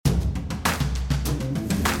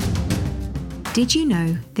Did you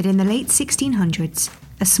know that in the late 1600s,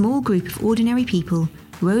 a small group of ordinary people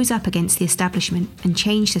rose up against the establishment and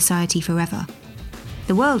changed society forever?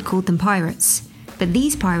 The world called them pirates, but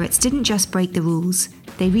these pirates didn't just break the rules,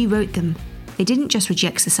 they rewrote them. They didn't just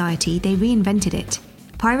reject society, they reinvented it.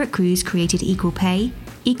 Pirate crews created equal pay,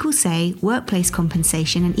 equal say, workplace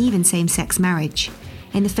compensation, and even same-sex marriage.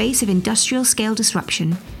 In the face of industrial-scale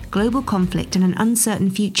disruption, global conflict, and an uncertain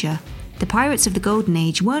future, the pirates of the Golden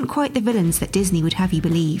Age weren't quite the villains that Disney would have you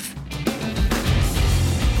believe.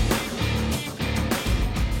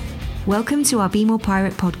 Welcome to our Be More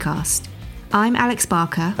Pirate podcast. I'm Alex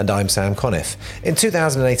Barker. And I'm Sam Conniff. In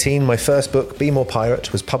 2018, my first book, Be More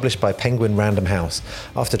Pirate, was published by Penguin Random House.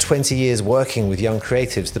 After 20 years working with young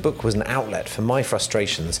creatives, the book was an outlet for my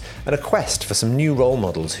frustrations and a quest for some new role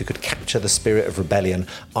models who could capture the spirit of rebellion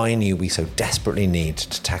I knew we so desperately need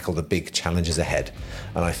to tackle the big challenges ahead.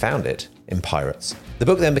 And I found it in pirates. The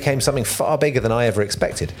book then became something far bigger than I ever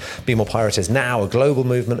expected. Be More Pirate is now a global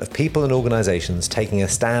movement of people and organisations taking a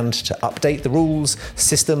stand to update the rules,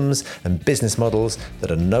 systems and business models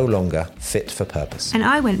that are no longer fit for purpose. And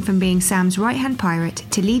I went from being Sam's right-hand pirate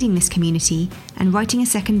to leading this community and writing a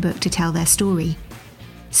second book to tell their story.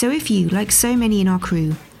 So if you, like so many in our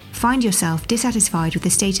crew, find yourself dissatisfied with the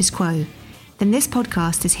status quo, then this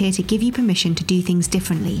podcast is here to give you permission to do things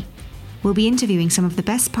differently. We'll be interviewing some of the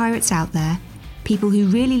best pirates out there, people who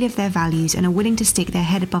really live their values and are willing to stick their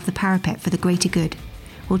head above the parapet for the greater good.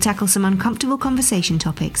 We'll tackle some uncomfortable conversation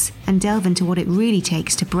topics and delve into what it really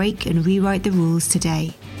takes to break and rewrite the rules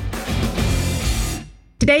today.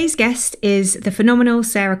 Today's guest is the phenomenal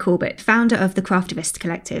Sarah Corbett, founder of the Craftivist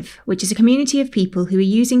Collective, which is a community of people who are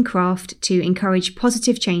using craft to encourage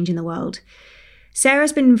positive change in the world.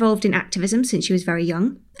 Sarah's been involved in activism since she was very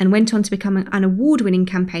young and went on to become an award-winning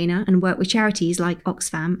campaigner and work with charities like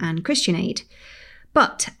Oxfam and Christian Aid.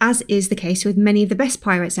 But, as is the case with many of the best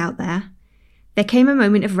pirates out there came a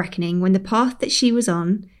moment of reckoning when the path that she was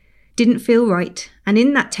on didn't feel right, and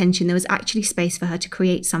in that tension there was actually space for her to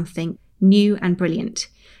create something new and brilliant.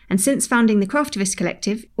 And since founding the Craftivist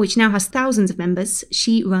Collective, which now has thousands of members,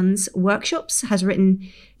 she runs workshops, has written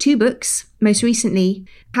 2 books, most recently,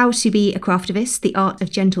 How to Be a Craftivist, The Art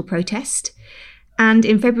of Gentle Protest. And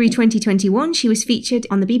in February 2021, she was featured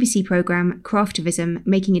on the BBC programme Craftivism,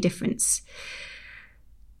 Making a Difference.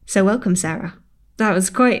 So welcome, Sarah. That was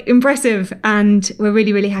quite impressive, and we're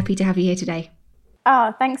really, really happy to have you here today.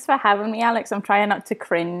 Oh, thanks for having me, Alex. I'm trying not to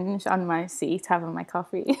cringe on my seat having my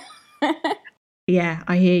coffee. Yeah,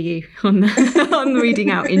 I hear you on reading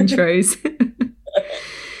out intros.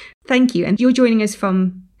 Thank you. And you're joining us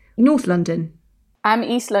from North London. I'm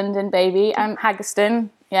East London, baby. I'm Haggerston,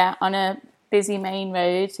 on a busy main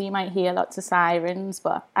road, so you might hear lots of sirens,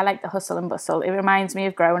 but I like the hustle and bustle. It reminds me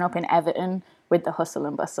of growing up in Everton with the hustle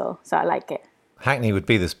and bustle, so I like it. Hackney would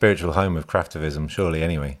be the spiritual home of craftivism, surely,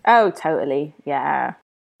 anyway. Oh, totally, yeah.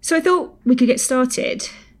 So I thought we could get started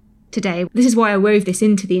today. This is why I wove this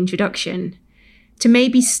into the introduction, to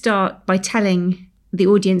maybe start by telling the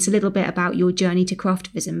audience a little bit about your journey to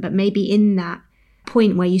craftivism, but maybe in that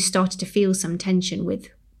point where you started to feel some tension with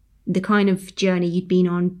the kind of journey you'd been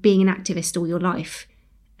on being an activist all your life,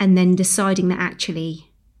 and then deciding that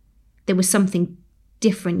actually there was something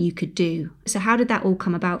different you could do. So how did that all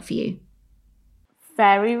come about for you?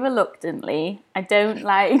 Very reluctantly. I don't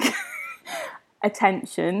like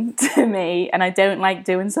attention to me, and I don't like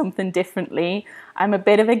doing something differently. I'm a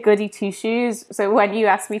bit of a goody two-shoes, so when you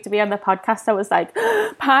asked me to be on the podcast, I was like,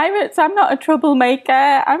 pirates, I'm not a troublemaker,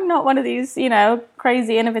 I'm not one of these,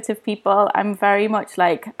 crazy innovative people. I'm very much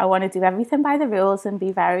like, I want to do everything by the rules and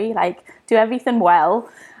be very do everything well,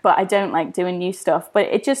 but I don't like doing new stuff. But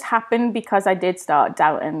it just happened because I did start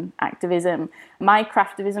doubting activism. My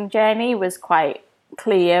craftivism journey was quite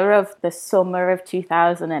clear of the summer of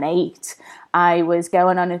 2008. I was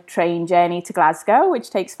going on a train journey to Glasgow, which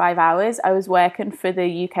takes 5 hours. I was working for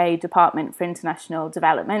the UK Department for International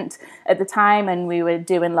Development at the time, and we were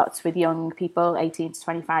doing lots with young people, 18 to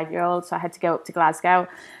 25-year-olds, so I had to go up to Glasgow.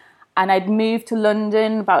 And I'd moved to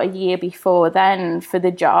London about a year before then for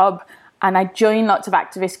the job, and I joined lots of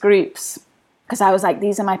activist groups because I was like,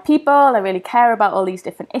 these are my people, I really care about all these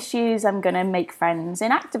different issues, I'm going to make friends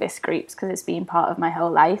in activist groups because it's been part of my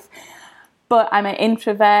whole life. But I'm an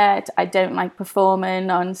introvert, I don't like performing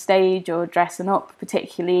on stage or dressing up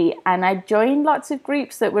particularly, and I joined lots of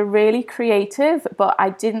groups that were really creative, but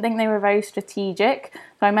I didn't think they were very strategic.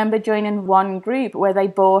 So I remember joining one group where they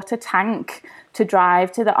bought a tank to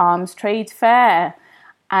drive to the arms trade fair.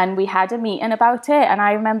 And we had a meeting about it. And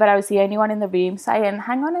I remember I was the only one in the room saying,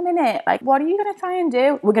 hang on a minute, like, what are you going to try and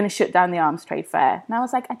do? We're going to shut down the arms trade fair. And I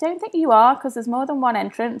was like, I don't think you are, because there's more than one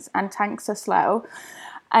entrance and tanks are slow.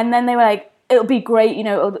 And then they were like, it'll be great, you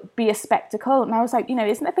know, it'll be a spectacle. And I was like, you know,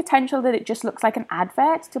 isn't there potential that it just looks like an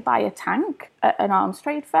advert to buy a tank at an arms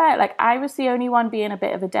trade fair? Like, I was the only one being a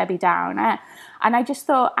bit of a Debbie Downer. And I just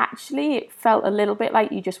thought, actually, it felt a little bit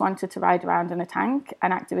like you just wanted to ride around in a tank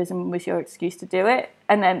and activism was your excuse to do it.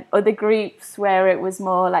 And then other groups where it was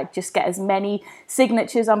more like just get as many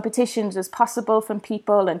signatures on petitions as possible from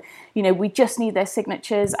people. And, you know, we just need their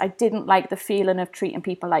signatures. I didn't like the feeling of treating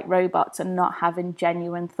people like robots and not having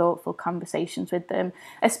genuine, thoughtful conversations with them,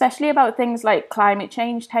 especially about things like climate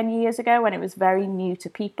change 10 years ago when it was very new to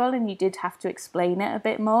people and you did have to explain it a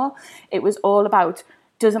bit more. It was all about,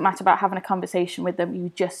 doesn't matter about having a conversation with them,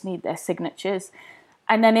 you just need their signatures.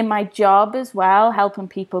 And then in my job as well, helping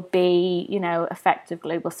people be, you know, effective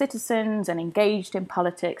global citizens and engaged in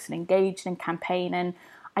politics and engaged in campaigning,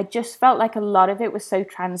 I just felt like a lot of it was so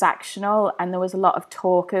transactional and there was a lot of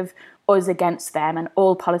talk of us against them and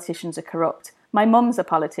all politicians are corrupt. My mum's a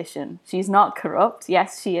politician. She's not corrupt.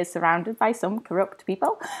 Yes, she is surrounded by some corrupt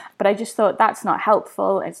people, but I just thought that's not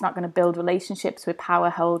helpful. It's not going to build relationships with power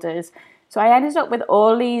holders. So I ended up with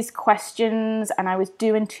all these questions and I was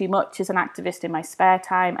doing too much as an activist in my spare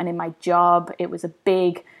time and in my job. It was a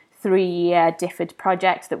big 3-year DFID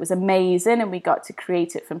project that was amazing and we got to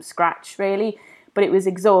create it from scratch really, but it was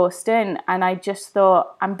exhausting and I just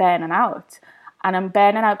thought I'm burning out. And I'm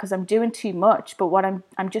burning out because I'm doing too much, but what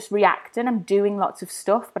I'm just reacting. I'm doing lots of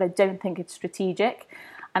stuff, but I don't think it's strategic.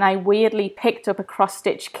 And I weirdly picked up a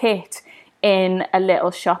cross-stitch kit in a little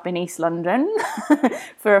shop in East London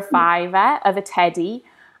for a £5 of a teddy.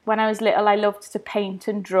 When I was little, I loved to paint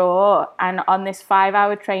and draw. And on this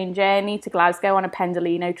 5-hour train journey to Glasgow on a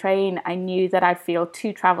Pendolino train, I knew that I'd feel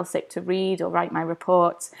too travel sick to read or write my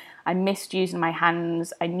reports. I missed using my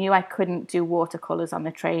hands. I knew I couldn't do watercolours on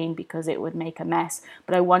the train because it would make a mess.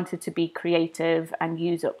 But I wanted to be creative and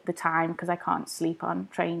use up the time because I can't sleep on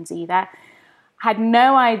trains either. Had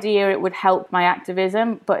no idea it would help my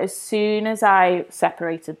activism, but as soon as I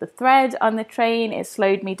separated the thread on the train, it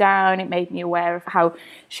slowed me down. It made me aware of how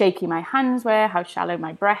shaky my hands were, how shallow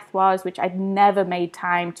my breath was, which I'd never made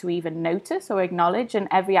time to even notice or acknowledge. And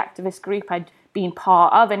every activist group I'd been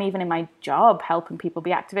part of, and even in my job helping people be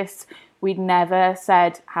activists, we'd never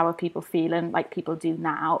said, how are people feeling, like people do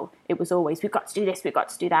now. It was always, we've got to do this, we've got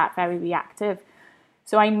to do that, very reactive.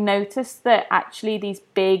 So I noticed that actually these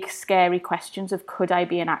big, scary questions of could I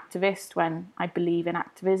be an activist when I believe in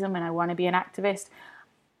activism and I want to be an activist,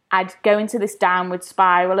 I'd go into this downward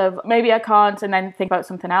spiral of maybe I can't and then think about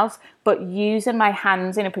something else. But using my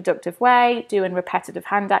hands in a productive way, doing repetitive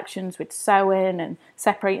hand actions with sewing and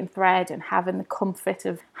separating thread and having the comfort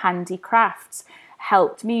of handy crafts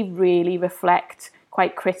helped me really reflect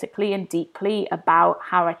quite critically and deeply about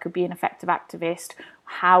how I could be an effective activist.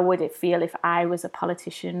 How would it feel if I was a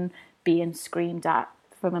politician being screamed at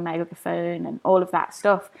from a megaphone and all of that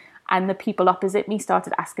stuff? And the people opposite me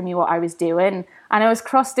started asking me what I was doing. And I was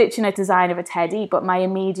cross-stitching a design of a teddy, but my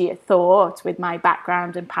immediate thought with my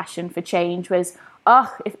background and passion for change was,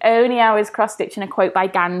 oh, if only I was cross-stitching a quote by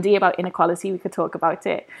Gandhi about inequality, we could talk about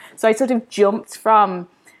it. So I sort of jumped from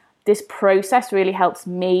this process really helps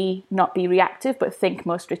me not be reactive, but think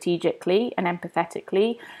more strategically and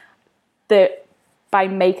empathetically. That by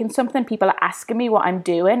making something, people are asking me what I'm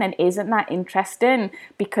doing, and isn't that interesting?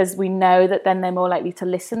 Because we know that then they're more likely to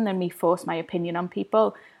listen than me force my opinion on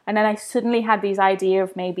people. And then I suddenly had this idea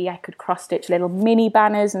of maybe I could cross-stitch little mini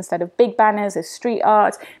banners instead of big banners as street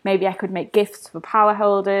art. Maybe I could make gifts for power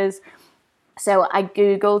holders. So I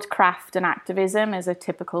Googled craft and activism as a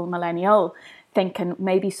typical millennial, thinking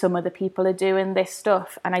maybe some other people are doing this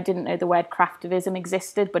stuff. And I didn't know the word craftivism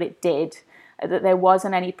existed, but it did. That there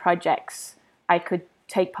wasn't any projects I could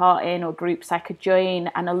take part in or groups I could join.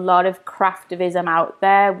 And a lot of craftivism out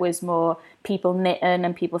there was more people knitting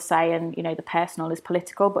and people saying, you know, the personal is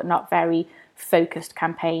political, but not very focused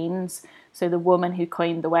campaigns. So the woman who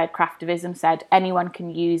coined the word craftivism said anyone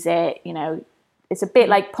can use it. You know, it's a bit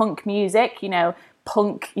like punk music, you know,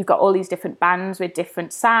 punk, you've got all these different bands with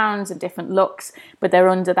different sounds and different looks, but they're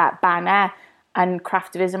under that banner. And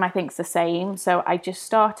craftivism, I think, is the same. So I just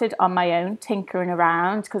started on my own tinkering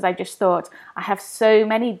around because I just thought I have so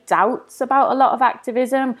many doubts about a lot of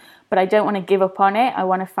activism, but I don't want to give up on it. I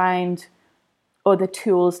want to find other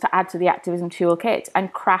tools to add to the activism toolkit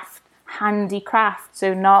and craft, handicraft.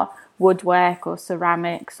 So not woodwork or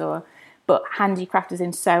ceramics, but handicraft as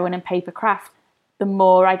in sewing and paper craft. the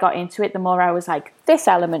more I got into it, the more I was like, this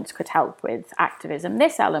element could help with activism,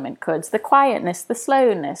 this element could, the quietness, the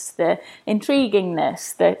slowness, the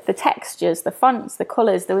intriguingness, the textures, the fonts, the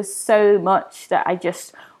colours. There was so much that I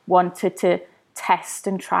just wanted to test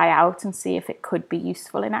and try out and see if it could be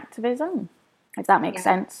useful in activism. If that makes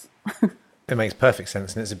sense. It makes perfect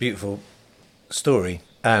sense, and it's a beautiful story,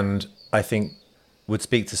 and I think would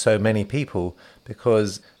speak to so many people,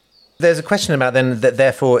 because there's a question about then that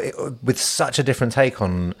therefore with such a different take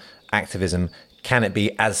on activism, can it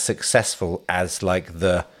be as successful as like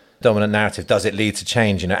the dominant narrative? Does it lead to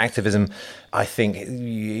change? You know, activism, I think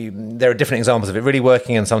there are different examples of it really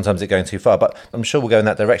working and sometimes it going too far, but I'm sure we'll go in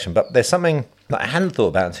that direction. But there's something that I hadn't thought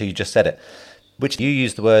about until you just said it, which you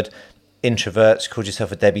used the word introverts, called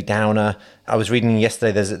yourself a Debbie Downer. I was reading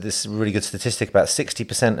yesterday, there's this really good statistic about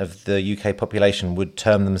 60% of the UK population would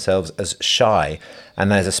term themselves as shy.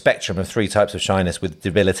 And there's a spectrum of 3 types of shyness, with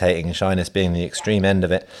debilitating shyness being the extreme end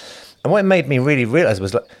of it. And what it made me really realise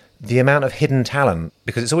was like the amount of hidden talent,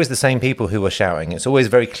 because it's always the same people who are shouting. It's always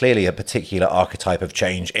very clearly a particular archetype of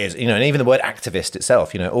change is, you know, and even the word activist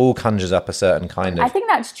itself, you know, all conjures up a certain kind of... I think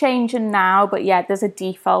that's changing now, but yeah, there's a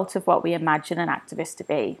default of what we imagine an activist to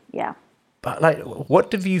be, yeah. But like,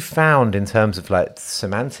 what have you found in terms of like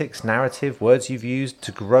semantics, narrative, words you've used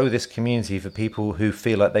to grow this community for people who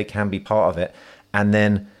feel like they can be part of it? And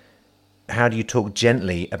then how do you talk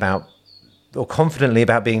gently about, or confidently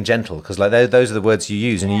about being gentle? Because like those are the words you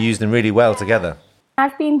use, and you use them really well together.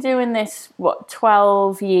 I've been doing this,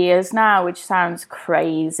 12 years now, which sounds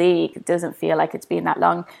crazy. It doesn't feel like it's been that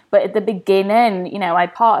long. But at the beginning, you know, I'm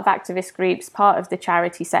part of activist groups, part of the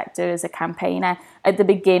charity sector as a campaigner. At the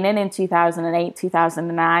beginning in 2008,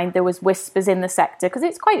 2009, there was whispers in the sector, because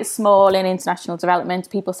it's quite small in international development,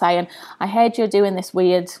 people saying, I heard you're doing this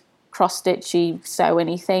weird cross-stitchy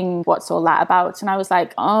sewing thing, what's all that about? And I was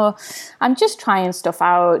like, oh, I'm just trying stuff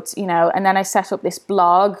out, you know. And then I set up this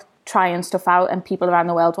blog, trying stuff out, and people around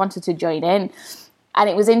the world wanted to join in. And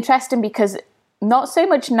it was interesting because not so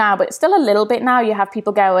much now, but still a little bit now, you have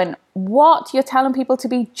people going, what? You're telling people to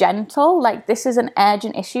be gentle? Like, this is an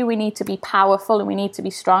urgent issue. We need to be powerful and we need to be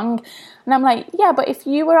strong. And I'm like, yeah, but if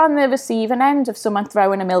you were on the receiving end of someone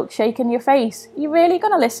throwing a milkshake in your face, you're really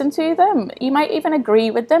going to listen to them. You might even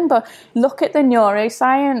agree with them, but look at the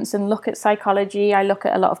neuroscience and look at psychology. I look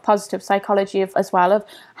at a lot of positive psychology as well, of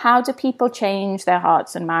how do people change their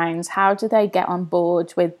hearts and minds? How do they get on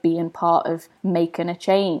board with being part of making a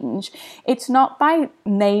change? It's not by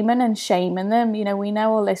naming and shaming them. You know, we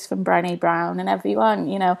know all this from Brené Brown and everyone,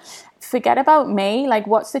 you know. Forget about me, like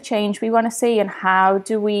what's the change we want to see, and how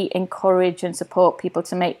do we encourage and support people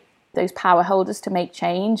to make those power holders to make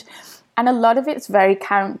change? And a lot of it's very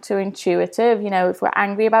counterintuitive. You know, if we're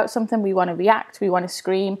angry about something, we want to react, we want to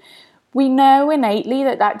scream. We know innately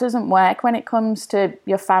that doesn't work when it comes to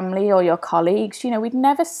your family or your colleagues. You know, we'd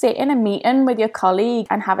never sit in a meeting with your colleague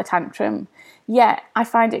and have a tantrum. Yet I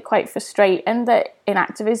find it quite frustrating that in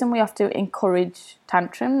activism we have to encourage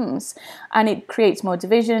tantrums, and it creates more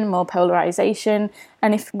division, more polarization.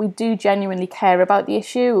 And if we do genuinely care about the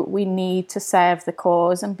issue, we need to serve the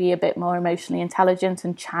cause and be a bit more emotionally intelligent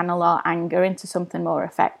and channel our anger into something more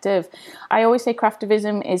effective. I always say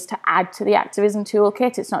craftivism is to add to the activism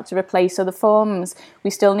toolkit. It's not to replace other forms.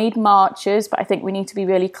 We still need marches, but I think we need to be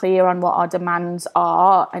really clear on what our demands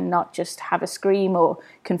are and not just have a scream or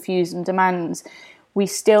confusing demands. We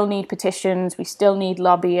still need petitions, we still need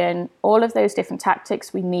lobbying, all of those different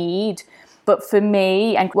tactics we need. But for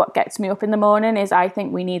me, and what gets me up in the morning, is I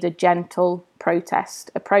think we need a gentle protest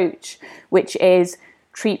approach, which is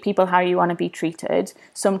treat people how you want to be treated.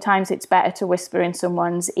 Sometimes it's better to whisper in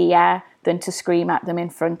someone's ear than to scream at them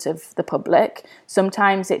in front of the public.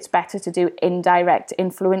 Sometimes it's better to do indirect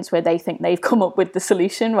influence where they think they've come up with the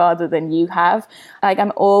solution rather than you have. Like,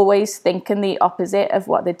 I'm always thinking the opposite of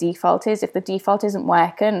what the default is. If the default isn't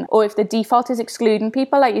working, or if the default is excluding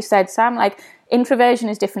people, like you said, Sam, like introversion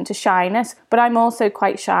is different to shyness, but I'm also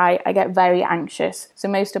quite shy. I get very anxious. So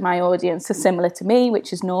most of my audience are similar to me,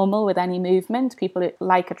 which is normal with any movement. People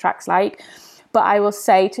like attracts like. But I will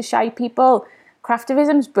say to shy people,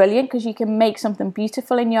 craftivism is brilliant because you can make something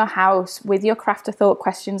beautiful in your house with your craft of thought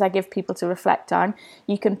questions I give people to reflect on.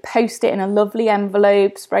 You can post it in a lovely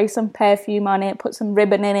envelope, spray some perfume on it, put some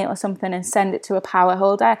ribbon in it or something, and send it to a power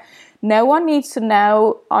holder. No one needs to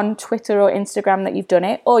know on Twitter or Instagram that you've done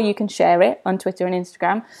it, or you can share it on Twitter and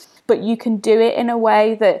Instagram, but you can do it in a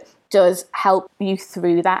way that does help you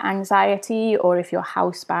through that anxiety, or if you're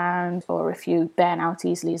housebound, or if you burn out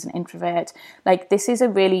easily as an introvert. Like, this is a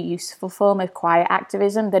really useful form of quiet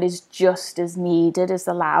activism that is just as needed as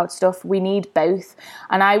the loud stuff. We need both.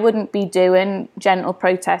 And I wouldn't be doing gentle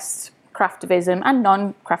protests craftivism and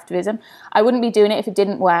non-craftivism. I wouldn't be doing it if it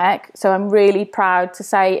didn't work. So I'm really proud to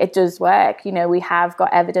say it does work. You know, we have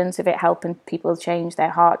got evidence of it helping people change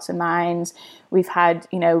their hearts and minds. We've had,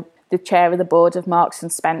 you know, the chair of the board of Marks and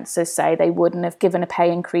Spencer say they wouldn't have given a pay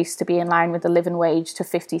increase to be in line with the living wage to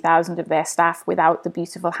 50,000 of their staff without the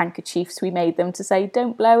beautiful handkerchiefs we made them to say,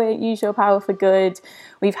 don't blow it, use your power for good.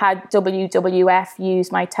 We've had WWF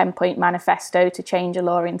use my 10-point manifesto to change a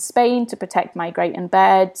law in Spain to protect migrating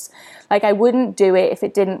birds. Like, I wouldn't do it if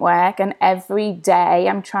it didn't work. And every day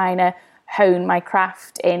I'm trying to hone my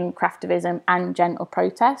craft in craftivism and gentle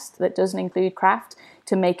protest that doesn't include craft,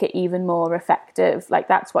 to make it even more effective. Like,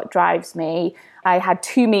 that's what drives me. I had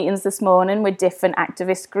 2 meetings this morning with different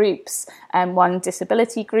activist groups, one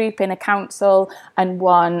disability group in a council and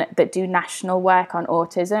one that do national work on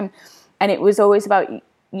autism. And it was always about,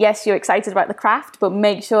 yes, you're excited about the craft, but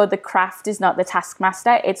make sure the craft is not the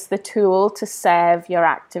taskmaster. It's the tool to serve your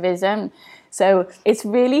activism. So it's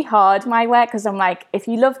really hard, my work, because I'm like, if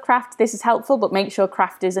you love craft, this is helpful, but make sure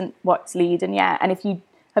craft isn't what's leading you. And if you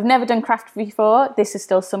have never done craft before, this is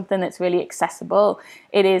still something that's really accessible.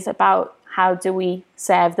 It is about how do we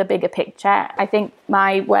serve the bigger picture. I think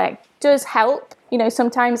my work does help, you know,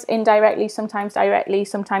 sometimes indirectly, sometimes directly,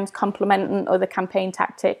 sometimes complementing other campaign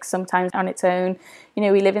tactics, sometimes on its own. You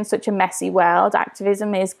know, we live in such a messy world.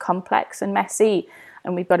 Activism is complex and messy,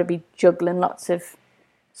 and we've got to be juggling lots of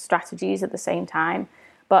strategies at the same time.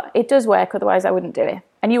 But it does work, otherwise I wouldn't do it.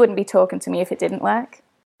 And you wouldn't be talking to me if it didn't work.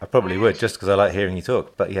 I probably would, just because I like hearing you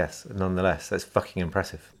talk. But yes, nonetheless, that's fucking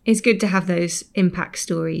impressive. It's good to have those impact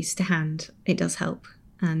stories to hand. It does help.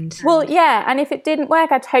 And well, yeah, and if it didn't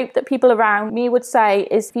work, I'd hope that people around me would say,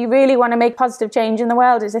 if you really want to make positive change in the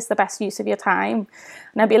world, is this the best use of your time?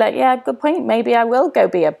 And I'd be like, yeah, good point. Maybe I will go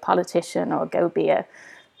be a politician or go be a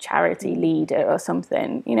charity leader or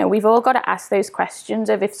something. You know, we've all got to ask those questions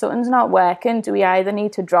of, if something's not working, do we either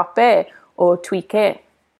need to drop it or tweak it?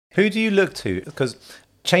 Who do you look to? Because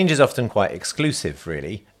change is often quite exclusive,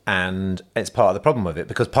 really, and it's part of the problem with it,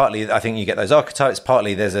 because partly I think you get those archetypes,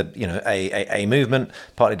 partly there's a movement,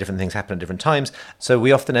 partly different things happen at different times. So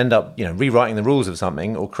we often end up, you know, rewriting the rules of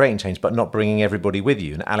something or creating change, but not bringing everybody with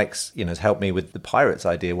you. And Alex, you know, has helped me with the Pirates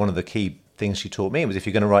idea. One of the key things she taught me was, if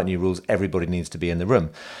you're going to write new rules, everybody needs to be in the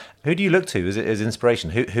room. Who do you look to as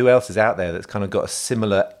inspiration? Who else is out there that's kind of got a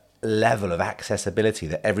similar level of accessibility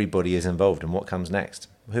that everybody is involved in? What comes next?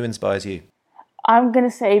 Who inspires you? I'm going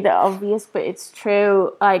to say the obvious, but it's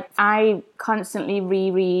true. Like, I constantly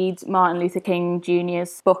reread Martin Luther King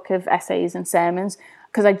Jr.'s book of essays and sermons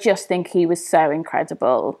because I just think he was so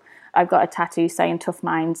incredible. I've got a tattoo saying tough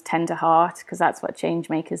mind, tender heart, because that's what change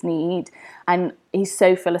makers need. And he's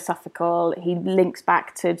so philosophical. He links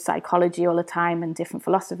back to psychology all the time and different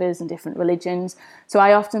philosophers and different religions. So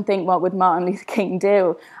I often think, what would Martin Luther King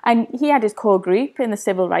do? And he had his core group in the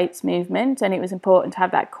civil rights movement, and it was important to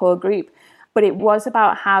have that core group. But it was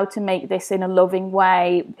about how to make this in a loving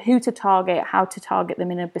way, who to target, how to target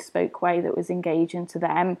them in a bespoke way that was engaging to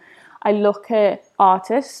them. I look at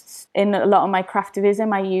artists. In a lot of my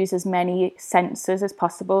craftivism, I use as many senses as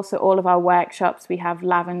possible. So all of our workshops, we have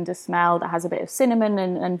lavender smell that has a bit of cinnamon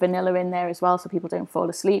and vanilla in there as well, so people don't fall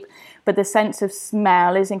asleep. But the sense of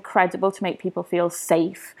smell is incredible to make people feel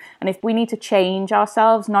safe. And if we need to change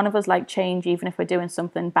ourselves, none of us like change, even if we're doing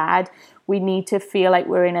something bad. We need to feel like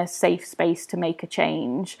we're in a safe space to make a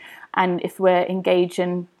change. And if we're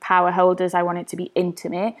engaging power holders, I want it to be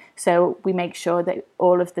intimate. So we make sure that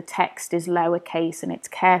all of the text is lowercase and it's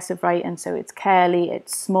cursive writing, so it's curly,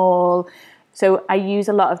 it's small. So I use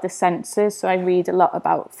a lot of the senses. So I read a lot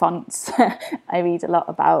about fonts. I read a lot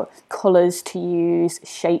about colours to use,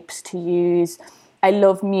 shapes to use. I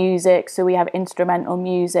love music, so we have instrumental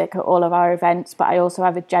music at all of our events, but I also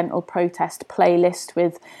have a gentle protest playlist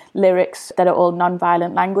with lyrics that are all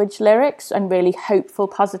non-violent language lyrics and really hopeful,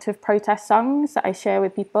 positive protest songs that I share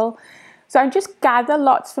with people. So I just gather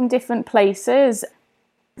lots from different places.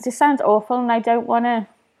 This sounds awful and I don't want to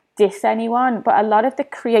diss anyone, but a lot of the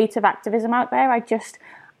creative activism out there, I just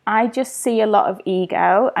see a lot of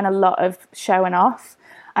ego and a lot of showing off.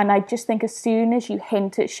 And I just think as soon as you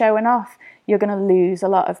hint at showing off, you're going to lose a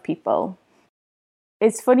lot of people.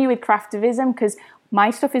 It's funny with craftivism because my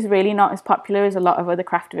stuff is really not as popular as a lot of other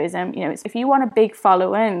craftivism. You know, if you want a big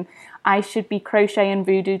following, I should be crocheting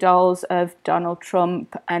voodoo dolls of Donald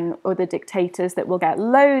Trump and other dictators that will get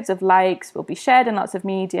loads of likes, will be shared in lots of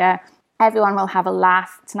media. Everyone will have a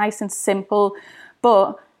laugh. It's nice and simple,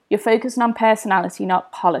 but you're focusing on personality,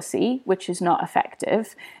 not policy, which is not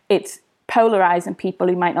effective. It's polarizing people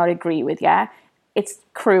who might not agree with you. It's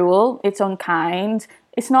cruel, it's unkind,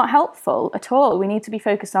 it's not helpful at all. We need to be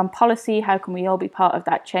focused on policy. How can we all be part of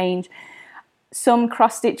that change? Some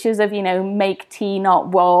cross stitches of, make tea not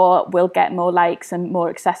war will get more likes and more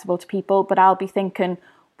accessible to people. But I'll be thinking,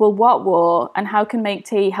 well, what war? And how can make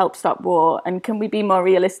tea help stop war? And can we be more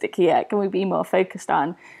realistic here? Can we be more focused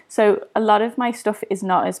on? So a lot of my stuff is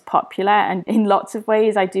not as popular. And in lots of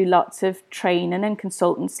ways, I do lots of training and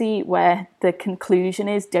consultancy where the conclusion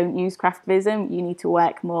is don't use craftivism. You need to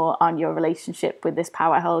work more on your relationship with this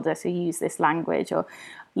power holder. So use this language. Or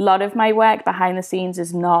a lot of my work behind the scenes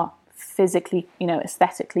is not physically,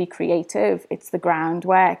 aesthetically creative. It's the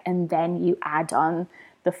groundwork. And then you add on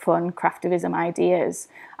the fun craftivism ideas.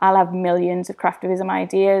 I'll have millions of craftivism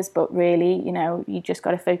ideas, but really, you just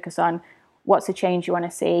got to focus on what's the change you want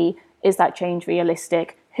to see? Is that change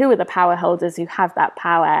realistic? Who are the power holders who have that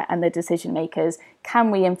power and the decision makers?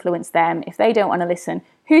 Can we influence them? If they don't want to listen,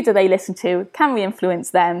 who do they listen to? Can we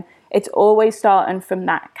influence them? It's always starting from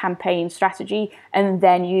that campaign strategy. And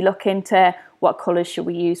then you look into what colours should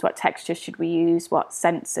we use? What textures should we use? What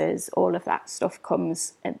sensors? All of that stuff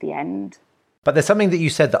comes at the end. But there's something that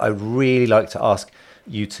you said that I'd really like to ask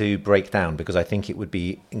you to break down, because I think it would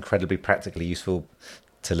be incredibly practically useful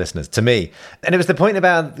to listeners, to me. And it was the point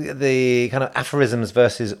about the kind of aphorisms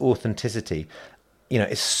versus authenticity.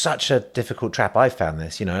 It's such a difficult trap. I found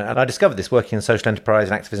this, and I discovered this working in social enterprise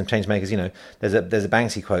and activism change makers. There's a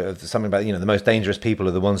Banksy quote of something about, the most dangerous people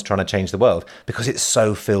are the ones trying to change the world because it's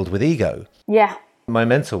so filled with ego. Yeah. My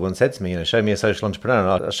mentor once said to me, show me a social entrepreneur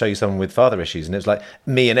and I'll show you someone with father issues. And it was like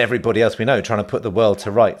me and everybody else we know trying to put the world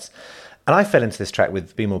to rights. And I fell into this track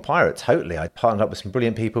with Be More Pirate, totally. I partnered up with some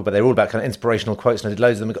brilliant people, but they're all about kind of inspirational quotes, and I did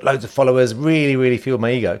loads of them. I got loads of followers, really, really fueled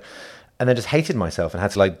my ego. And then just hated myself and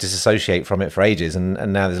had to disassociate from it for ages. And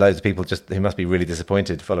now there's loads of people who must be really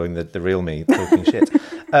disappointed following the real me talking shit.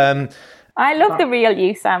 I love the real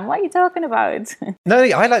you, Sam. What are you talking about? No,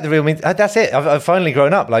 I like the real me. That's it. I've finally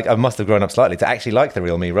grown up. I must have grown up slightly to actually like the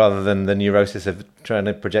real me rather than the neurosis of trying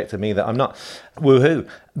to project a me that I'm not. Woohoo.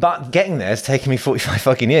 But getting there has taken me 45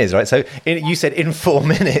 fucking years, right? So you said in 4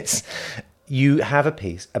 minutes, you have a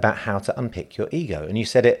piece about how to unpick your ego. And you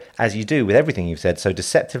said it, as you do with everything you've said, so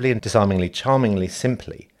deceptively and disarmingly, charmingly,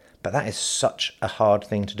 simply. But that is such a hard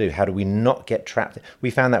thing to do. How do we not get trapped?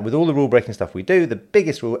 We found that with all the rule-breaking stuff we do, the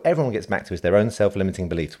biggest rule everyone gets back to is their own self-limiting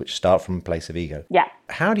beliefs, which start from a place of ego. Yeah.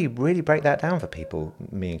 How do you really break that down for people,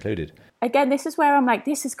 me included? Again, this is where I'm like,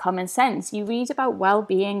 this is common sense. You read about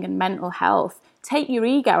well-being and mental health. Take your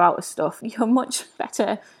ego out of stuff. You're much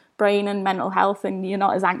better brain and mental health, and you're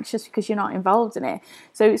not as anxious because you're not involved in it.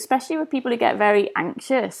 So especially with people who get very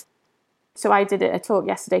anxious. So I did a talk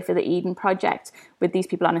yesterday for the Eden Project with these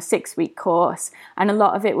people on a 6-week course. And a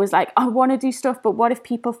lot of it was like, I want to do stuff, but what if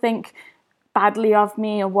people think badly of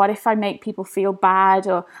me? Or what if I make people feel bad?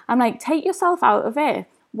 Or I'm like, take yourself out of it.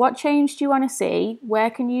 What change do you want to see? Where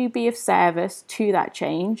can you be of service to that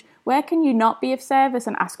change? Where can you not be of service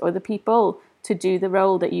and ask other people to do the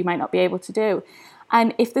role that you might not be able to do?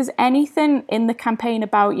 And if there's anything in the campaign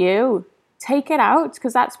about you, take it out,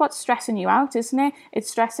 because that's what's stressing you out, isn't it? It's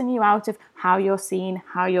stressing you out of how you're seen,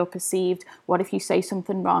 how you're perceived. What if you say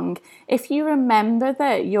something wrong? If you remember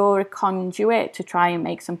that you're a conduit to try and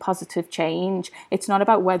make some positive change, it's not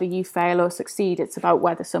about whether you fail or succeed. It's about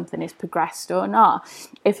whether something is progressed or not.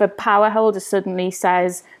 If a power holder suddenly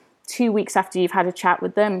says 2 weeks after you've had a chat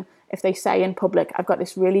with them, if they say in public, I've got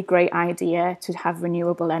this really great idea to have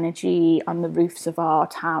renewable energy on the roofs of our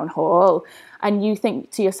town hall, and you think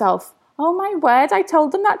to yourself, oh my word, I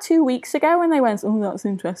told them that 2 weeks ago, and they went, oh, that's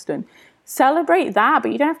interesting. Celebrate that,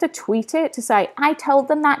 but you don't have to tweet it to say, I told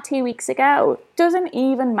them that 2 weeks ago. Doesn't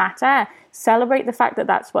even matter. Celebrate the fact that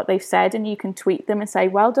that's what they've said, and you can tweet them and say,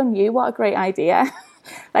 well done you, what a great idea.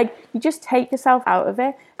 You just take yourself out of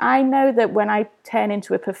it. I know that when I turn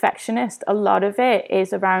into a perfectionist, a lot of it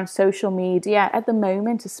is around social media at the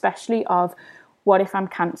moment, especially of what if I'm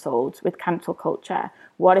cancelled with cancel culture?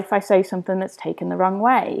 What if I say something that's taken the wrong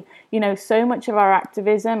way? So much of our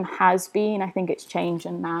activism has been, I think it's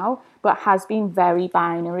changing now, but has been very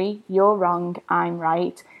binary. You're wrong, I'm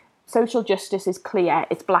right. Social justice is clear,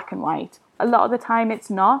 it's black and white. A lot of the time it's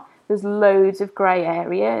not. There's loads of grey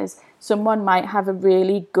areas. Someone might have a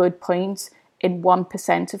really good point in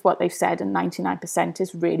 1% of what they've said, and 99%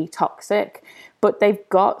 is really toxic. But they've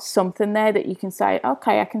got something there that you can say,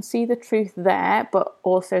 okay, I can see the truth there, but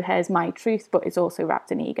also here's my truth, but it's also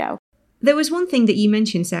wrapped in ego. There was one thing that you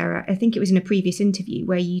mentioned, Sarah, I think it was in a previous interview,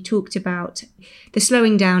 where you talked about the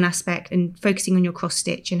slowing down aspect and focusing on your cross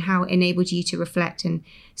stitch and how it enabled you to reflect and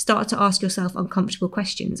start to ask yourself uncomfortable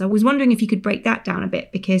questions. I was wondering if you could break that down a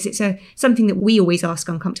bit, because it's something that we always ask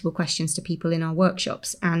uncomfortable questions to people in our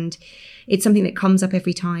workshops. And it's something that comes up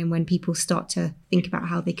every time when people start to think about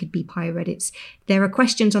how they could be pirate. There are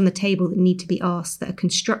questions on the table that need to be asked that are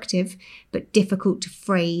constructive, but difficult to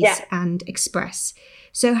phrase and express.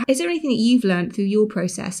 So is there anything that you've learned through your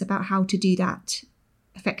process about how to do that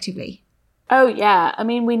effectively? Oh, yeah. I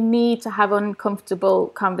mean, we need to have uncomfortable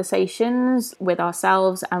conversations with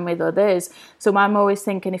ourselves and with others. So I'm always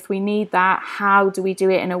thinking, if we need that, how do we do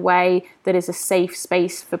it in a way that is a safe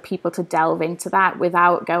space for people to delve into that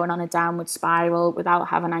without going on a downward spiral, without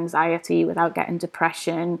having anxiety, without getting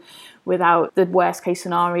depression, without the worst case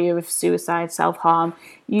scenario of suicide, self-harm.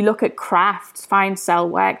 You look at crafts, Fine Cell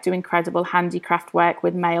Work do incredible handicraft work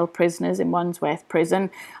with male prisoners in Wandsworth Prison,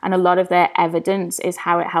 and a lot of their evidence is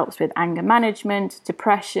how it helps with anger management,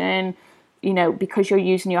 depression, because you're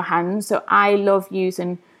using your hands. So I love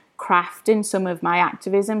using craft in some of my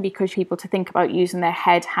activism, because people to think about using their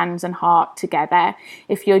head, hands and heart together.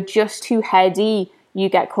 If you're just too heady, you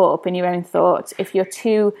get caught up in your own thoughts. If you're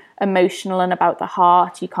too emotional and about the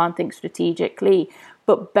heart, you can't think strategically.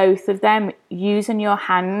 But both of them, using your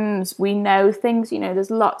hands, we know things, there's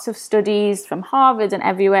lots of studies from Harvard and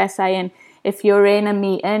everywhere saying if you're in a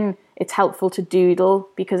meeting, it's helpful to doodle,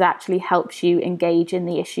 because it actually helps you engage in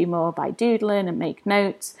the issue more by doodling and make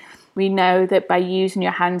notes. We know that by using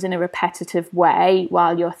your hands in a repetitive way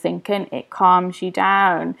while you're thinking, it calms you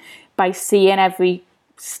down. By seeing every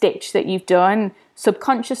stitch that you've done,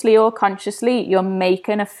 subconsciously or consciously, you're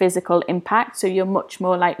making a physical impact. So you're much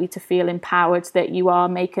more likely to feel empowered that you are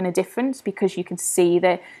making a difference, because you can see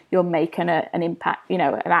that you're making an impact, an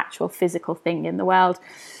actual physical thing in the world.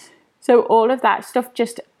 So all of that stuff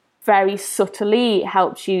just very subtly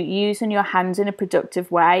helps you. Using your hands in a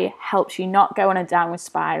productive way helps you not go on a downward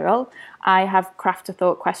spiral. I have craft to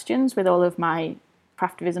thought questions with all of my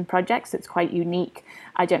craftivism projects. It's quite unique.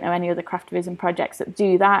 I don't know any other craftivism projects that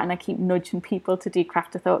do that, and I keep nudging people to do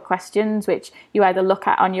craft to thought questions, which you either look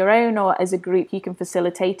at on your own or as a group you can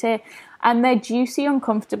facilitate it. And they're juicy,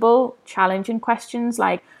 uncomfortable, challenging questions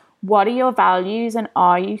like, what are your values, and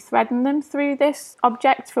are you threading them through this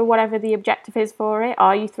object for whatever the objective is for it?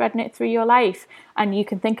 Are you threading it through your life? And you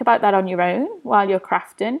can think about that on your own while you're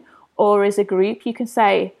crafting, or as a group you can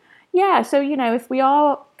say, yeah, so, if we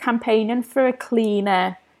are campaigning for a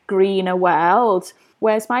cleaner, greener world,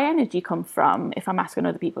 where's my energy come from if I'm asking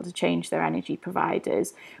other people to change their energy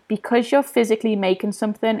providers? Because you're physically making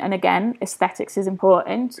something, and again, aesthetics is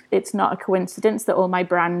important. It's not a coincidence that all my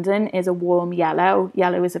branding is a warm yellow.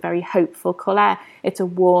 Yellow is a very hopeful colour. It's a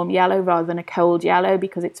warm yellow rather than a cold yellow,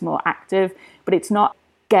 because it's more active, but it's not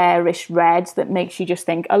garish red that makes you just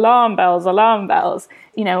think alarm bells, alarm bells.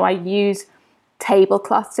 I use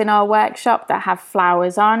tablecloths in our workshop that have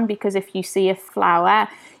flowers on, because if you see a flower,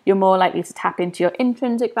 you're more likely to tap into your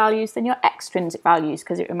intrinsic values than your extrinsic values,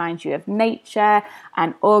 because it reminds you of nature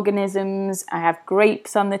and organisms. I have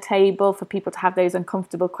grapes on the table for people to have those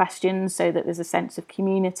uncomfortable questions so that there's a sense of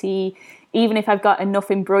community. Even if I've got enough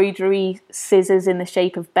embroidery scissors in the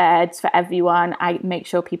shape of birds for everyone, I make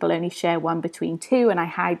sure people only share one between two, and I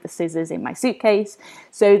hide the scissors in my suitcase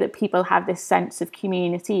so that people have this sense of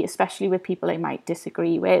community, especially with people they might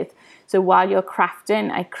disagree with. So while you're crafting,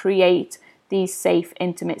 I create these safe,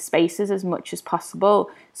 intimate spaces as much as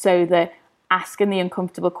possible, so that asking the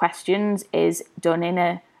uncomfortable questions is done in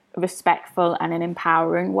a respectful and an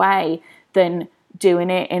empowering way, than doing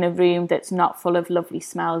it in a room that's not full of lovely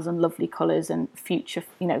smells and lovely colours and future,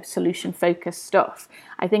 solution focused stuff.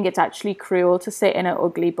 I think it's actually cruel to sit in an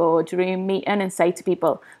ugly boardroom meeting and say to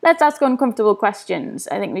people, let's ask uncomfortable questions.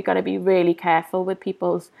 I think we've got to be really careful with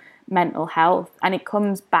people's mental health, and it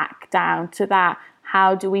comes back down to that.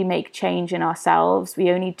 How do we make change in ourselves?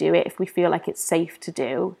 We only do it if we feel like it's safe to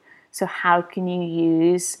do. So how can you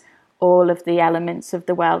use all of the elements of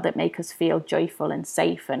the world that make us feel joyful and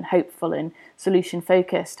safe and hopeful and solution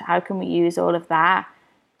focused? How can we use all of that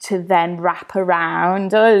to then wrap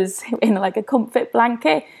around us in like a comfort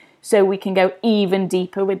blanket, so we can go even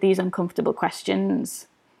deeper with these uncomfortable questions?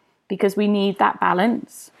 Because we need that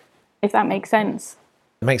balance, if that makes sense.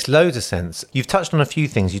 It makes loads of sense. You've touched on a few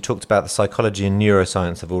things. You talked about the psychology and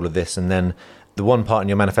neuroscience of all of this, and then the one part in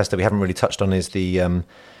your manifesto we haven't really touched on is the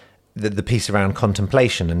piece around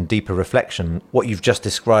contemplation and deeper reflection. What you've just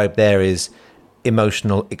described there is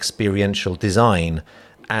emotional experiential design,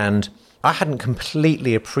 and I hadn't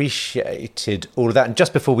completely appreciated all of that. And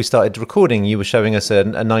just before we started recording, you were showing us a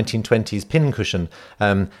 1920s pincushion,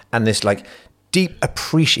 and this like deep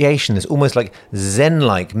appreciation, this almost like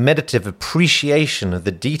Zen-like meditative appreciation of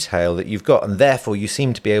the detail that you've got. And therefore you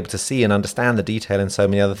seem to be able to see and understand the detail in so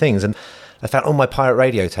many other things. And I found all my pirate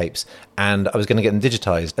radio tapes and I was going to get them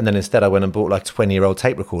digitized. And then instead I went and bought like a 20-year-old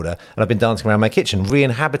tape recorder, and I've been dancing around my kitchen,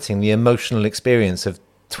 re-inhabiting the emotional experience of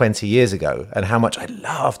 20 years ago and how much I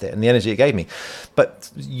loved it and the energy it gave me. But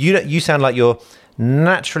you sound like you're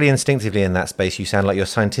naturally, instinctively in that space. You sound like you're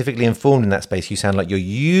scientifically informed in that space. You sound like you're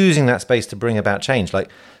using that space to bring about change. Like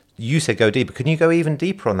you said, go deeper. Can you go even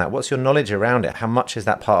deeper on that? What's your knowledge around it? How much is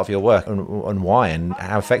that part of your work, and why, and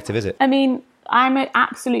how effective is it? I mean, I'm an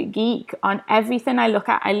absolute geek on everything I look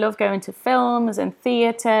at. I love going to films and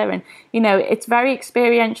theatre, and, you know, it's very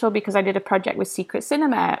experiential because I did a project with Secret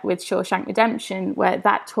Cinema with Shawshank Redemption, where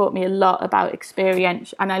that taught me a lot about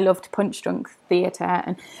experience, and I loved Punch Drunk Theatre,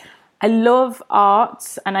 and I love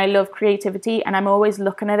arts and I love creativity, and I'm always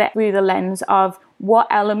looking at it through the lens of what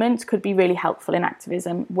elements could be really helpful in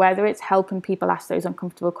activism, whether it's helping people ask those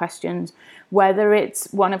uncomfortable questions, whether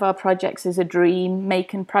it's one of our projects is a dream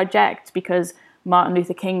making project because Martin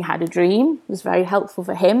Luther King had a dream. It was very helpful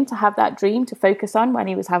for him to have that dream to focus on when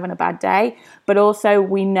he was having a bad day. But also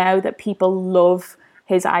we know that people love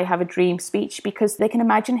his I Have a Dream speech because they can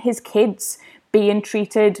imagine his kids being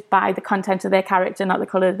treated by the content of their character, not the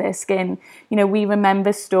colour of their skin. You know, we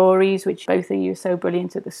remember stories, which both of you are so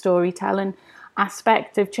brilliant at the storytelling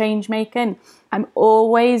aspect of change making. I'm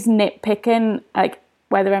always nitpicking, like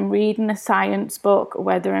whether I'm reading a science book, or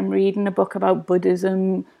whether I'm reading a book about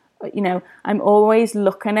Buddhism, you know, I'm always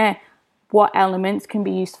looking at what elements can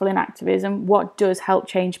be useful in activism, what does help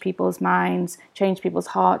change people's minds, change people's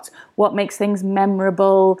hearts, what makes things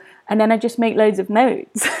memorable, and then I just make loads of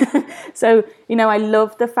notes. So, you know, I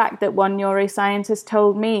love the fact that one neuroscientist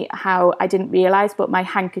told me how I didn't realise, but my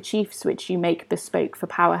handkerchiefs, which you make bespoke for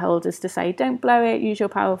power holders to say, don't blow it, use your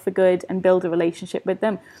power for good, and build a relationship with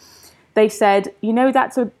them. They said, you know,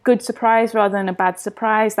 that's a good surprise rather than a bad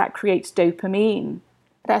surprise, that creates dopamine.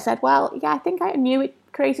 But I said, well, yeah, I think I knew it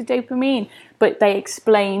created dopamine, but they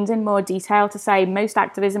explained in more detail to say most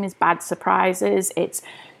activism is bad surprises. It's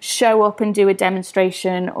show up and do a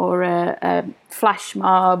demonstration or a flash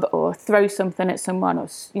mob or throw something at someone or,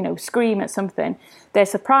 you know, scream at something. They're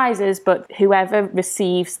surprises, but whoever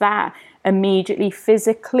receives that immediately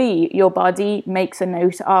physically, your body makes a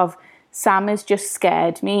note of, Sam has just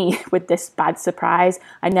scared me with this bad surprise.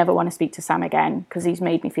 I never want to speak to Sam again because he's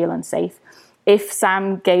made me feel unsafe. If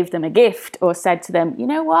Sam gave them a gift or said to them, you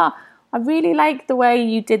know what, I really like the way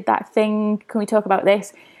you did that thing, can we talk about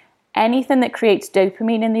this? Anything that creates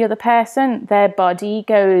dopamine in the other person, their body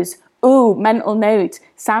goes, oh, mental note,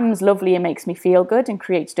 Sam's lovely and makes me feel good and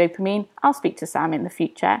creates dopamine. I'll speak to Sam in the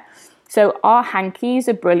future. So our hankies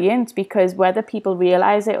are brilliant because whether people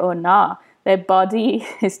realise it or not, their body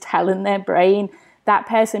is telling their brain, that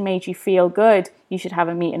person made you feel good, you should have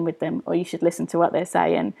a meeting with them or you should listen to what they're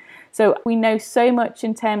saying. So we know so much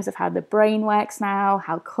in terms of how the brain works now,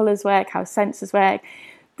 how colours work, how senses work.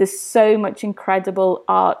 There's so much incredible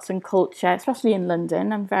arts and culture, especially in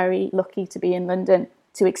London. I'm very lucky to be in London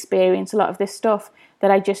to experience a lot of this stuff,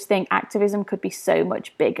 that I just think activism could be so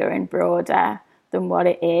much bigger and broader than what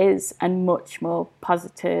it is, and much more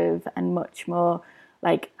positive and much more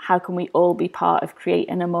like, how can we all be part of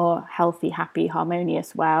creating a more healthy, happy,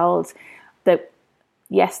 harmonious world? That,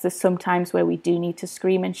 yes, there's some times where we do need to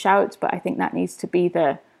scream and shout, but I think that needs to be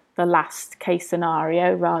the last case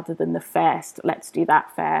scenario rather than the first. Let's do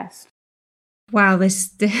that first. Wow,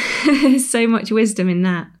 there's so much wisdom in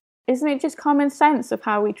that. Isn't it just common sense of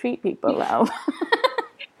how we treat people, though?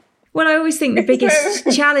 Well, I always think the biggest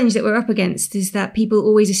challenge that we're up against is that people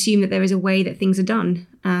always assume that there is a way that things are done,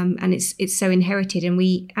 and it's so inherited. And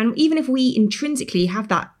even if we intrinsically have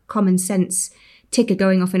that common sense ticker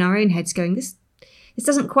going off in our own heads, going, this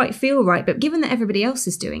doesn't quite feel right, but given that everybody else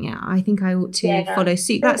is doing it, I think I ought to follow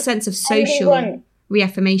suit. That sense of social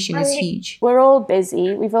reaffirmation is huge. We're all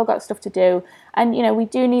busy. We've all got stuff to do. And, you know, we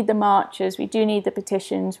do need the marches. We do need the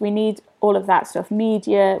petitions. We need all of that stuff.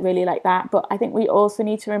 Media, really like that. But I think we also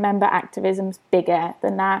need to remember activism's bigger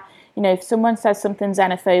than that. You know, if someone says something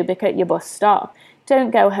xenophobic at your bus stop,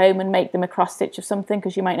 don't go home and make them a cross-stitch of something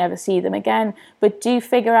because you might never see them again. But do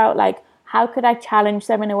figure out, like, how could I challenge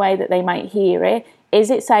them in a way that they might hear it? Is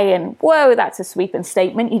it saying, whoa, that's a sweeping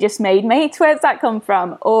statement you just made, mate? Where's that come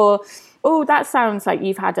from? Or, oh, that sounds like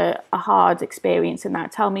you've had a hard experience in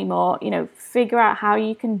that. Tell me more. You know, figure out how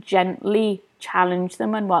you can gently challenge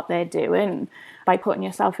them on what they're doing by putting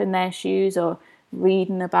yourself in their shoes, or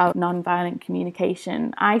reading about nonviolent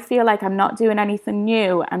communication. I feel like I'm not doing anything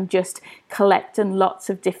new. I'm just collecting lots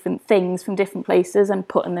of different things from different places and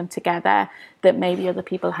putting them together that maybe other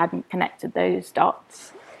people hadn't connected those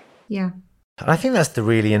dots. Yeah. And I think that's the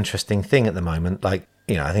really interesting thing at the moment. Like,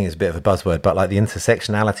 I think it's a bit of a buzzword, but like the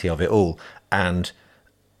intersectionality of it all. And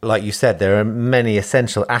like you said, there are many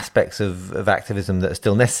essential aspects of activism that are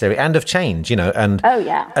still necessary and of change, and oh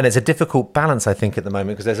yeah, and it's a difficult balance, I think, at the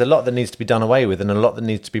moment, because there's a lot that needs to be done away with and a lot that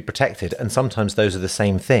needs to be protected, and sometimes those are the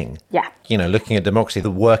same thing. Yeah. Looking at democracy, the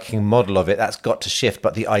working model of it, that's got to shift,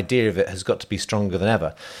 but the idea of it has got to be stronger than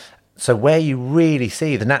ever. So where you really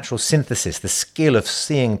see the natural synthesis, the skill of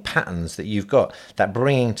seeing patterns that you've got, that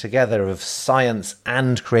bringing together of science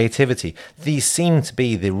and creativity, these seem to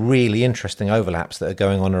be the really interesting overlaps that are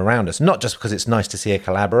going on around us. Not just because it's nice to see a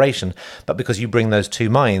collaboration, but because you bring those two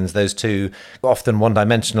minds, those two often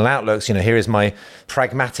one-dimensional outlooks. Here is my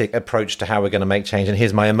pragmatic approach to how we're going to make change, and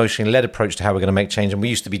here's my emotionally led approach to how we're going to make change. And we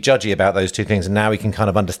used to be judgy about those two things, and now we can kind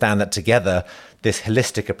of understand that together, this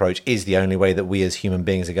holistic approach is the only way that we as human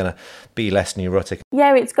beings are going to be less neurotic.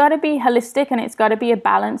 Yeah, it's got to be holistic and it's got to be a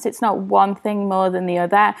balance. It's not one thing more than the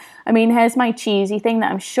other. I mean, here's my cheesy thing that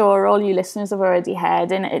I'm sure all you listeners have already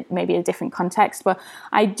heard in it, maybe a different context, but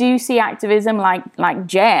I do see activism like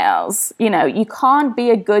jazz. You can't be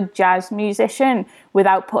a good jazz musician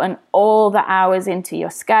without putting all the hours into your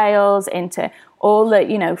scales, into all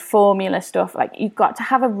the, formula stuff. Like, you've got to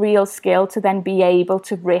have a real skill to then be able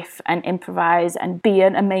to riff and improvise and be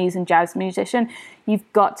an amazing jazz musician.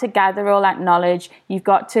 You've got to gather all that knowledge. You've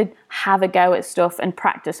got to have a go at stuff and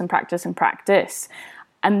practice and practice and practice.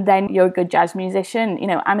 And then you're a good jazz musician.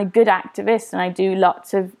 I'm a good activist and I do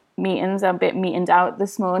lots of meetings. I'm a bit meetinged out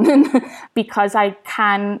this morning because I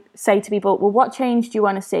can say to people, well, what change do you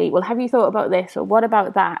want to see? Well, have you thought about this? Or what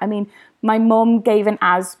about that? I mean, my mum gave an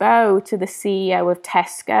ASBO to the CEO of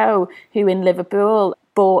Tesco, who in Liverpool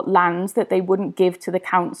bought lands that they wouldn't give to the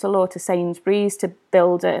council or to Sainsbury's to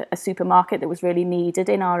build a supermarket that was really needed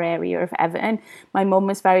in our area of Everton. My mum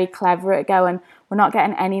was very clever at going, we're not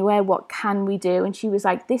getting anywhere, what can we do? And she was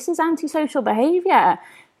like, this is antisocial behaviour.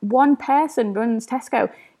 One person runs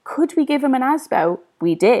Tesco. Could we give him an ASBO?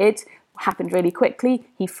 We did. Happened really quickly.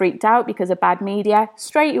 He freaked out because of bad media.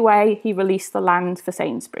 Straight away, he released the land for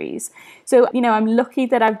Sainsbury's. So, I'm lucky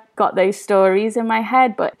that I've got those stories in my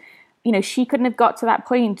head, but, she couldn't have got to that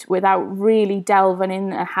point without really delving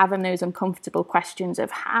in and having those uncomfortable questions of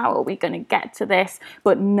how are we going to get to this,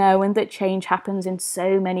 but knowing that change happens in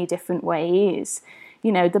so many different ways.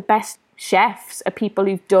 The best chefs are people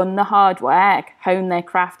who've done the hard work, honed their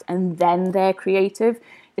craft, and then they're creative.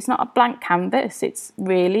 It's not a blank canvas. It's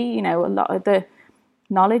really, a lot of the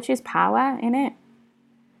knowledge is power in it.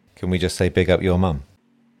 Can we just say big up your mum?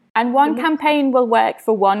 And one campaign will work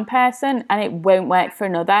for one person and it won't work for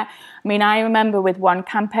another. I mean, I remember with one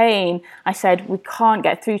campaign, I said, we can't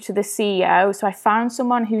get through to the CEO. So I found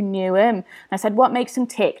someone who knew him. I said, what makes him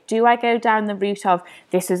tick? Do I go down the route of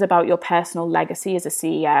this is about your personal legacy as a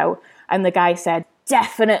CEO? And the guy said,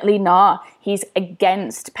 definitely not. He's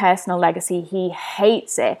against personal legacy. He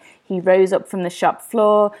hates it. He rose up from the shop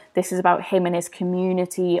floor. This is about him and his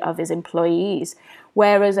community of his employees.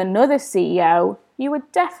 Whereas another CEO, you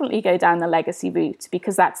would definitely go down the legacy route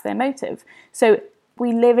because that's their motive. So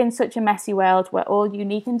we live in such a messy world. We're all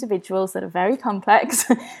unique individuals that are very complex.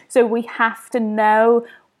 So we have to know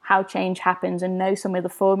how change happens and know some of the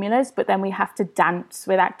formulas, but then we have to dance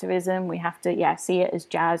with activism. We have to, see it as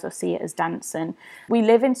jazz or see it as dance. And we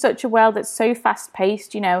live in such a world that's so fast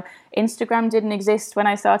paced. Instagram didn't exist when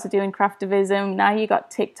I started doing craftivism. Now you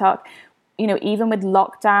got TikTok. Even with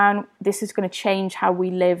lockdown, this is going to change how we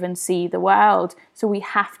live and see the world. So we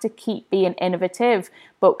have to keep being innovative.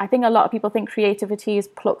 But I think a lot of people think creativity is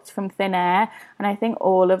plucked from thin air. And I think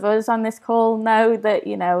all of us on this call know that,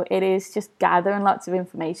 it is just gathering lots of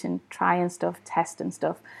information, trying stuff, testing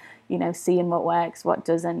stuff, seeing what works, what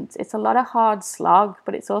doesn't. It's a lot of hard slog,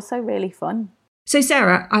 but it's also really fun. So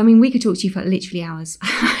Sarah, I mean, we could talk to you for literally hours.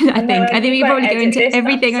 I think we probably go into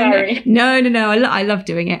everything. No. I love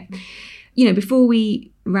doing it. Before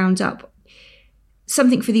we round up,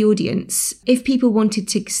 something for the audience. If people wanted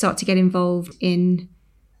to start to get involved in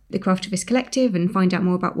the Craftivist Collective and find out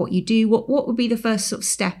more about what you do, what would be the first sort of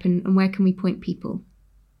step and where can we point people?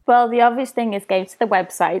 Well, the obvious thing is go to the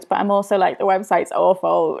website, but I'm also like, the website's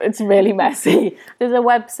awful. It's really messy. There's a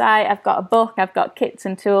website, I've got a book, I've got kits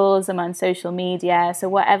and tools, I'm on social media. So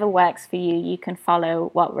whatever works for you, you can follow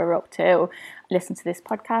what we're up to, listen to this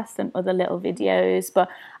podcast and other little videos,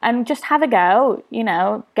 and just have a go,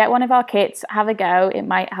 get one of our kits, have a go. It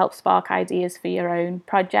might help spark ideas for your own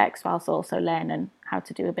projects whilst also learning how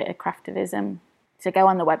to do a bit of craftivism. So go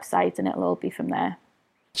on the website and it'll all be from there.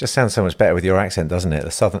 Just sounds so much better with your accent, doesn't it?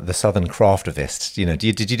 The southern craftivist. You know,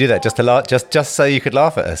 did you do that just to laugh, just so you could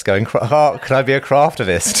laugh at us? Going, could I be a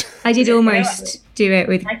craftivist? I did almost do it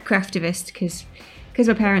with craftivist because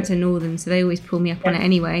my parents are northern, so they always pull me up on it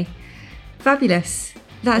anyway. Fabulous.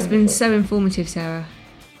 That has been so informative, Sarah.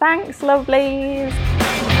 Thanks, lovelies.